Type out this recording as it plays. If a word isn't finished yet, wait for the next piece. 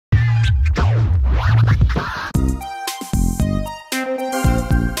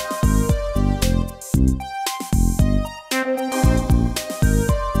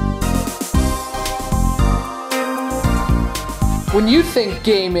you think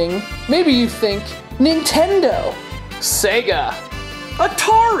gaming, maybe you think Nintendo, Sega,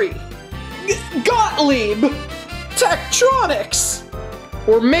 Atari, Gottlieb, Tektronix,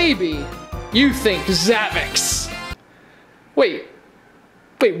 or maybe you think XaviX. Wait,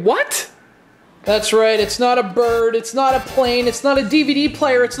 what? That's right, it's not a bird, it's not a plane, it's not a DVD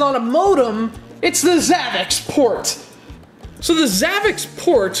player, it's not a modem, it's the XaviX Port. So the XaviX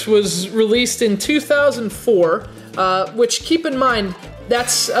Port was released in 2004, which, keep in mind,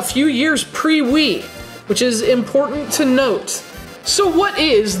 that's a few years pre-Wii, which is important to note. So what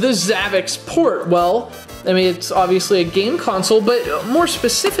is the XaviX Port? Well, I mean, it's obviously a game console, but more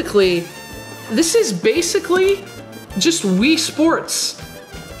specifically, this is basically just Wii Sports.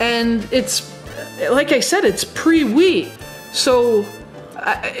 And it's, like I said, it's pre-Wii. So,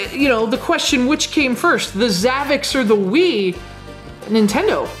 you know, the question, which came first, the XaviX or the Wii?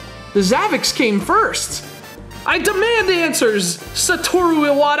 Nintendo. The XaviX came first. I demand answers, Satoru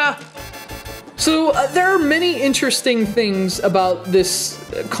Iwata. So there are many interesting things about this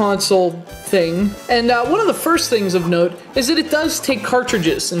console thing, and one of the first things of note is that it does take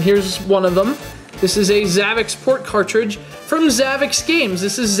cartridges, and here's one of them. This is a XaviX Port cartridge from XaviX Games.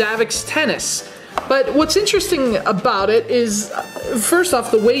 This is XaviX Tennis. But what's interesting about it is, first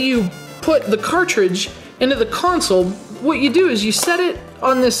off, the way you put the cartridge into the console. What you do is you set it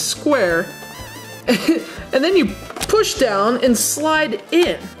on this square, and then you push down and slide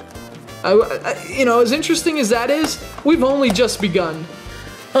in. You know, as interesting as that is, we've only just begun.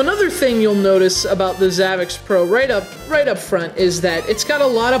 Another thing you'll notice about the XaviX Pro right up front is that it's got a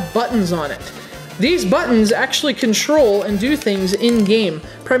lot of buttons on it. These buttons actually control and do things in-game,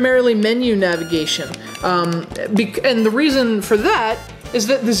 primarily menu navigation. And the reason for that is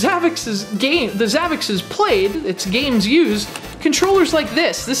that the XaviX is played, its games use, controllers like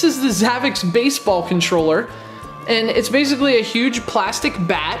this. This is the XaviX baseball controller, and it's basically a huge plastic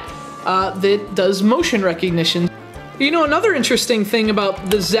bat that does motion recognition. You know, another interesting thing about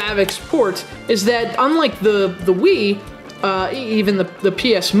the XaviX Port is that unlike the Wii, even the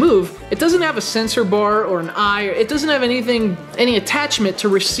PS Move, it doesn't have a sensor bar or an eye. It doesn't have any attachment to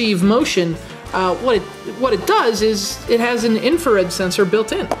receive motion. What it does is it has an infrared sensor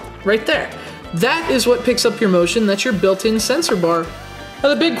built in, right there. That is what picks up your motion. That's your built-in sensor bar. Now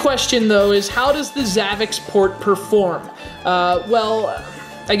the big question though is, how does the XaviX Port perform? Well,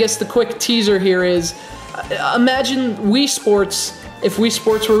 I guess the quick teaser here is, imagine Wii Sports if Wii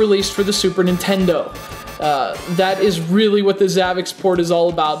Sports were released for the Super Nintendo. That is really what the XaviX Port is all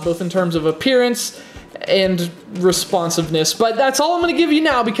about, both in terms of appearance and responsiveness. But that's all I'm going to give you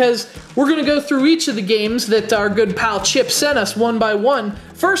now, because we're going to go through each of the games that our good pal Chip sent us one by one.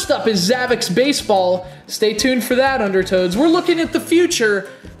 First up is XaviX Baseball. Stay tuned for that, Undertoads. We're looking at the future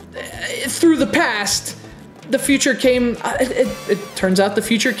through the past. The future came, it turns out the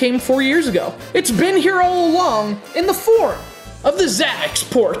future came 4 years ago. It's been here all along in the form of the XaviX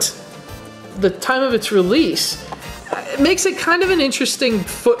Port. The time of its release, it makes it kind of an interesting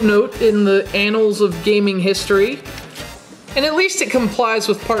footnote in the annals of gaming history. And at least it complies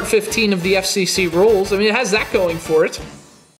with Part 15 of the FCC rules. I mean, it has that going for it.